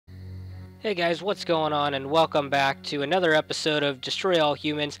Hey guys, what's going on, and welcome back to another episode of Destroy All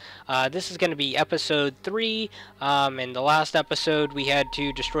Humans. This is going to be episode 3. In the last episode, we had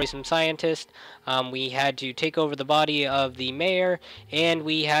to destroy some scientists, we had to take over the body of the mayor, and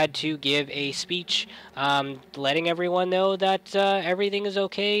we had to give a speech letting everyone know that everything is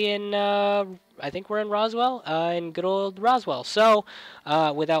okay in, I think we're in Roswell, in good old Roswell. So,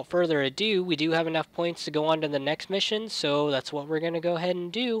 without further ado, we do have enough points to go on to the next mission, so that's what we're going to go ahead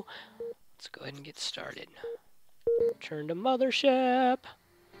and do. Let's go ahead and get started. Turn to mothership.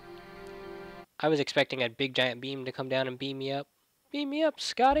 I was expecting a big giant beam to come down and beam me up. Beam me up,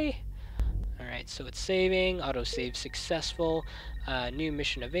 Scotty. Alright, so it's saving. Autosave successful. New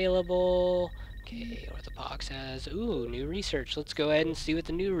mission available. Okay, Orthopox has... Ooh, new research. Let's go ahead and see what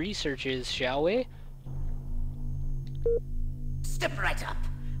the new research is, shall we? Step right up.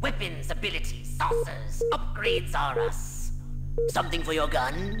 Weapons, abilities, saucers, upgrades are us. Something for your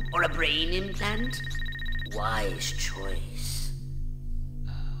gun? Or a brain implant? Wise choice.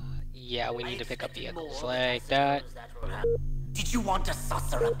 Yeah, we need to pick up vehicles like that. Did you want a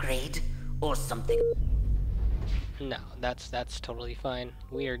saucer upgrade? Or something? No, that's totally fine.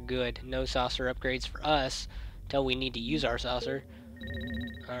 We are good. No saucer upgrades for us until we need to use our saucer.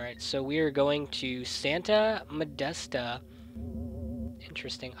 Alright, so we are going to Santa Modesta.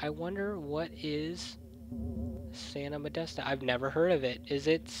 Interesting. I wonder what is... Santa Modesta. I've never heard of it. Is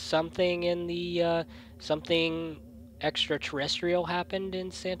it something in the, something extraterrestrial happened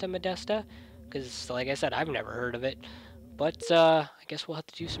in Santa Modesta? Because, like I said, I've never heard of it. But, I guess we'll have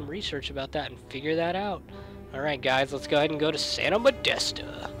to do some research about that and figure that out. Alright, guys, let's go ahead and go to Santa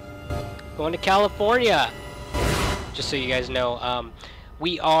Modesta. Going to California! Just so you guys know,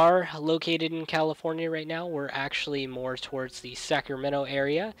 we are located in California right now. We're actually more towards the Sacramento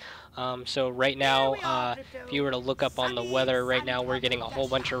area. So right now, if you were to look up on the weather right now, we're getting a whole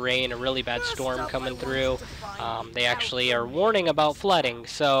bunch of rain, a really bad storm coming through. They actually are warning about flooding,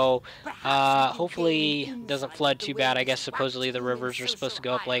 so hopefully it doesn't flood too bad. I guess supposedly the rivers are supposed to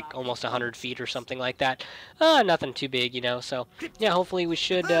go up like almost 100 feet or something like that. Nothing too big, you know, so yeah, hopefully we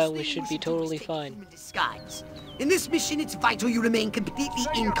should be totally fine. In this mission, it's vital you remain completely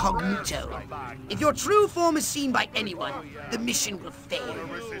incognito. If your true form is seen by anyone, the mission will fail.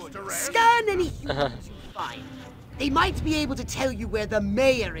 Scan any humans you find. They might be able to tell you where the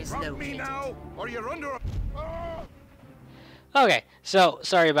mayor is located. Okay, so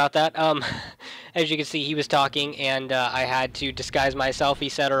sorry about that. As you can see, he was talking, and I had to disguise myself, he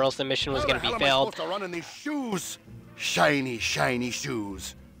said, or else the mission was going to be failed. To run in these shoes? Shiny, shiny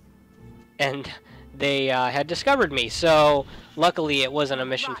shoes. And they had discovered me, so luckily it wasn't a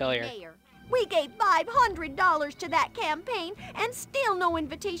mission failure. We gave $500 to that campaign and still no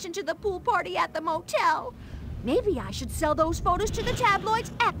invitation to the pool party at the motel. Maybe I should sell those photos to the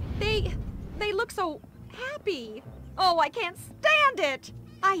tabloids. They look so happy. Oh, I can't stand it.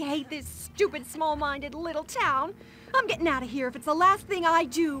 I hate this stupid, small-minded little town. I'm getting out of here if it's the last thing I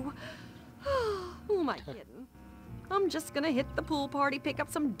do. Who am I kidding? I'm just gonna hit the pool party, pick up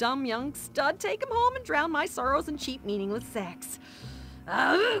some dumb young stud, take him home, and drown my sorrows in cheap, meaningless sex.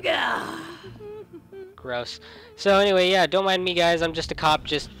 Ooga! Gross. So anyway, yeah, don't mind me, guys. I'm just a cop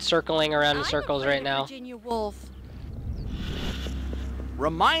just circling around in circles right now. Virginia Woolf.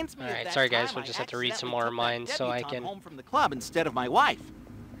 Reminds me. Alright, sorry guys, we'll just have to read some more of mine so I can... home from the club instead of my wife.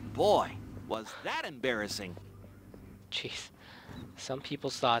 Boy, was that embarrassing. Jeez. Some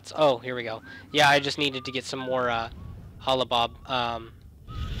people's thoughts. Oh, here we go. Yeah, I just needed to get some more, holobob,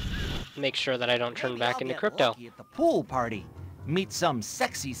 make sure that I don't turn back into crypto. Lucky at the pool party. Meet some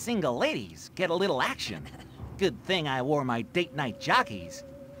sexy single ladies. Get a little action. Good thing I wore my date night jockeys.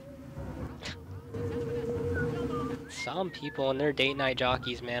 Some people and their date night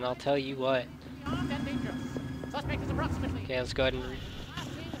jockeys, man, I'll tell you what. Okay, let's go ahead and...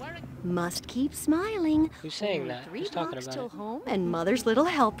 Must keep smiling. Who's saying that? Who's talking about till it? home and mother's little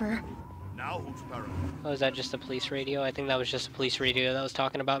helper. Now who's paranoid? Oh, is that just a police radio? I think that was just a police radio that was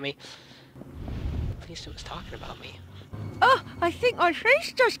talking about me. At least it was talking about me. Oh, I think my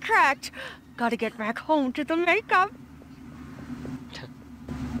face just cracked. Gotta get back home to the makeup.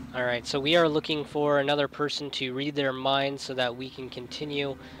 Alright, so we are looking for another person to read their minds so that we can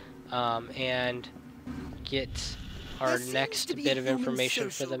continue and get our next bit of information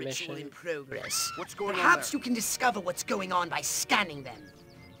for the mission. In progress. What's going on Perhaps there? you can discover what's going on by scanning them.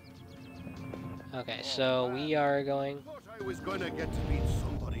 Okay, so we are going... I thought I was gonna get to beat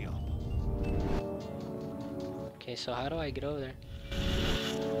somebody up. Okay, so how do I get over there?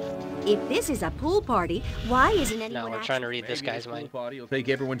 If this is a pool party, why isn't anyone No, we're trying to read this Maybe guy's pool mind. party will take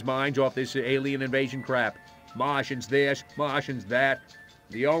everyone's minds off this alien invasion crap. Martians this, Martians that.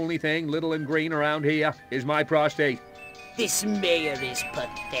 The only thing little and green around here is my prostate. This mayor is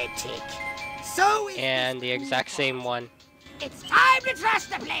pathetic. So is And the exact same one. It's time to trash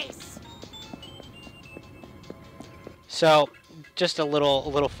the place. So, just a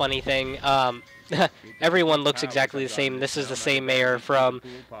little funny thing. Everyone looks exactly the same. This is the same mayor from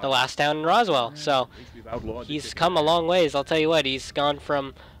the last town in Roswell. So, he's come a long ways. I'll tell you what. He's gone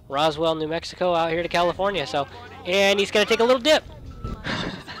from Roswell, New Mexico, out here to California. So, and he's gonna take a little dip.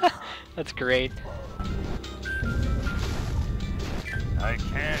 That's great. I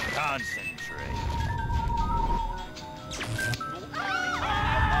can't concentrate.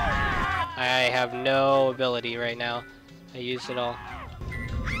 I have no ability right now. I used it all.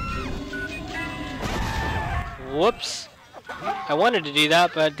 Whoops. I wanted to do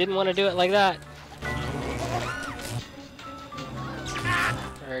that, but didn't want to do it like that.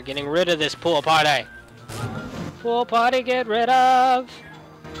 We're getting rid of this pool party. Pool party, get rid of.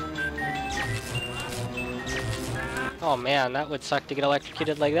 Oh man, that would suck to get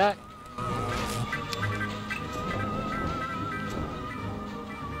electrocuted like that.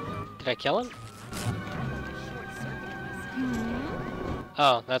 Did I kill him?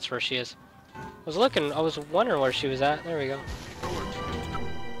 Oh, that's where she is. I was wondering where she was at. There we go.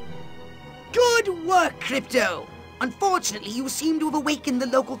 Good work, Crypto. Unfortunately, you seem to have awakened the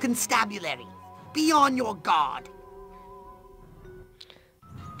local constabulary. Be on your guard.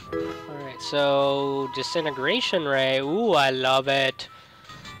 Alright, so disintegration ray. Ooh, I love it.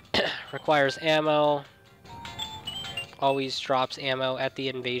 Requires ammo. Always drops ammo at the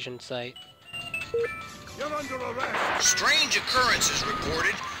invasion site. You're under arrest. Strange occurrences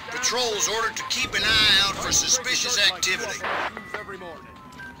reported. Patrols ordered to keep an eye out for suspicious activity.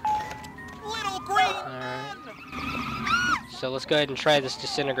 Little green. Alright. So let's go ahead and try this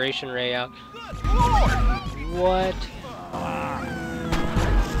disintegration ray out. What?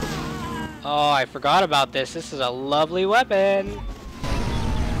 Oh, I forgot about this. This is a lovely weapon.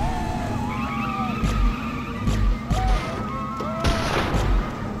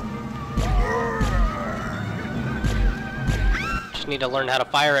 Just need to learn how to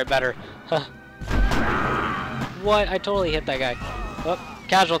fire it better. Huh. What? I totally hit that guy. Oh,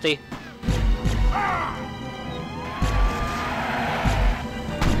 casualty.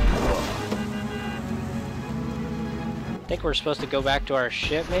 I think we're supposed to go back to our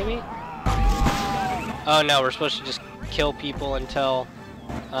ship, maybe? Oh no, we're supposed to just kill people until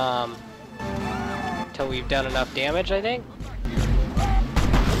we've done enough damage, I think.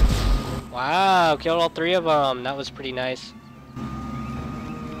 Wow, killed all 3 of them. That was pretty nice.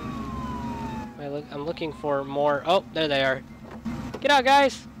 I'm looking for more. Oh, there they are. Get out,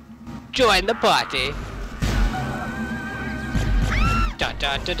 guys! Join the party. Da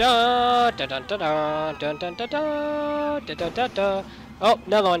da da da da da da da da da da da da da. Oh,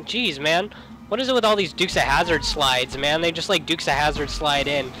 another one. Jeez, man. What is it with all these Dukes of Hazzard slides, man? They just like Dukes of Hazzard slide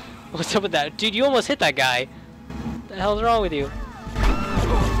in. What's up with that? Dude, you almost hit that guy. What the hell's wrong with you?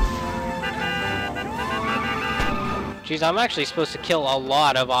 Jeez, I'm actually supposed to kill a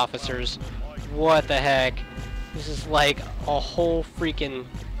lot of officers. What the heck? This is like a whole freaking...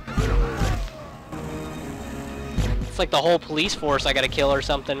 It's like the whole police force I gotta kill or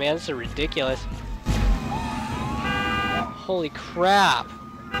something, man. This is ridiculous. Holy crap.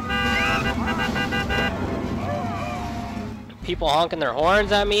 People honking their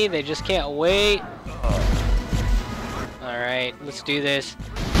horns at me. They just can't wait. Alright, let's do this.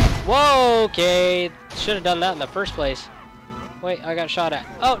 Whoa, okay. Should have done that in the first place. Wait, I got shot at.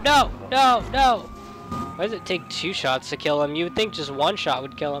 Oh, no, no, no. Why does it take 2 shots to kill him? You would think just 1 shot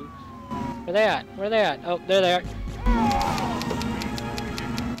would kill him. Where they at? Where they at? Oh, there they are.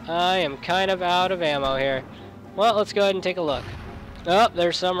 I am kind of out of ammo here. Well, let's go ahead and take a look. Oh,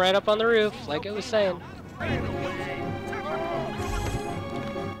 there's some right up on the roof, like it was saying.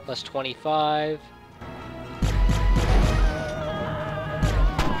 Plus 25.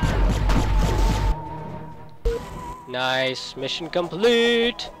 Nice. Mission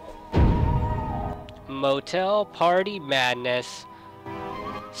complete. Motel Party Madness.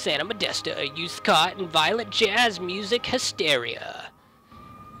 Santa Modesta, youth caught in violent jazz music hysteria.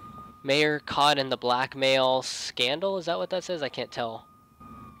 Mayor caught in the blackmail scandal? Is that what that says? I can't tell.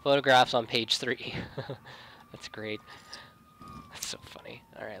 Photographs on page 3. That's great. That's so funny.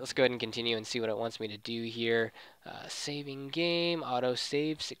 Alright, let's go ahead and continue and see what it wants me to do here. Saving game, auto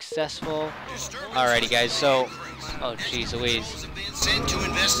save, successful. Alrighty guys, so... Oh jeez Louise. Sent to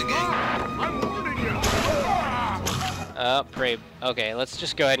investigate. Pray. Okay, let's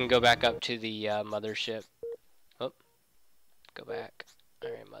just go ahead and go back up to the mothership. Oh, go back.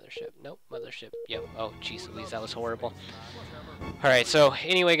 Alright, mothership. Nope, mothership. Yep. Oh, jeez Louise, that was horrible. Alright, so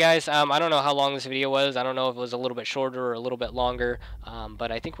anyway, guys, I don't know how long this video was. I don't know if it was a little bit shorter or a little bit longer,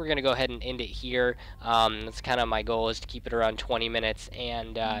 but I think we're going to go ahead and end it here. That's kind of my goal, is to keep it around 20 minutes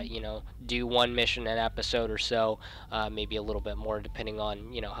and, you know, do one mission an episode or so, maybe a little bit more depending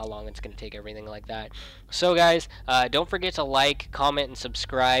on, you know, how long it's going to take, everything like that. So, guys, don't forget to like, comment, and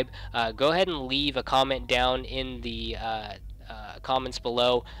subscribe. Go ahead and leave a comment down in the comments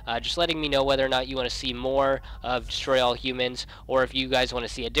below, just letting me know whether or not you want to see more of Destroy All Humans, or if you guys want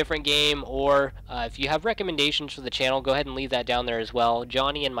to see a different game, or if you have recommendations for the channel, go ahead and leave that down there as well.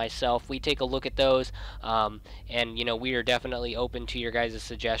 Johnny and myself, we take a look at those, and you know, we are definitely open to your guys'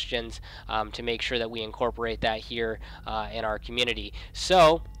 suggestions to make sure that we incorporate that here in our community.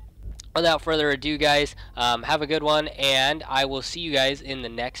 So without further ado, guys, have a good one, and I will see you guys in the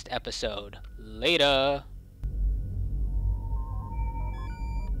next episode. Later.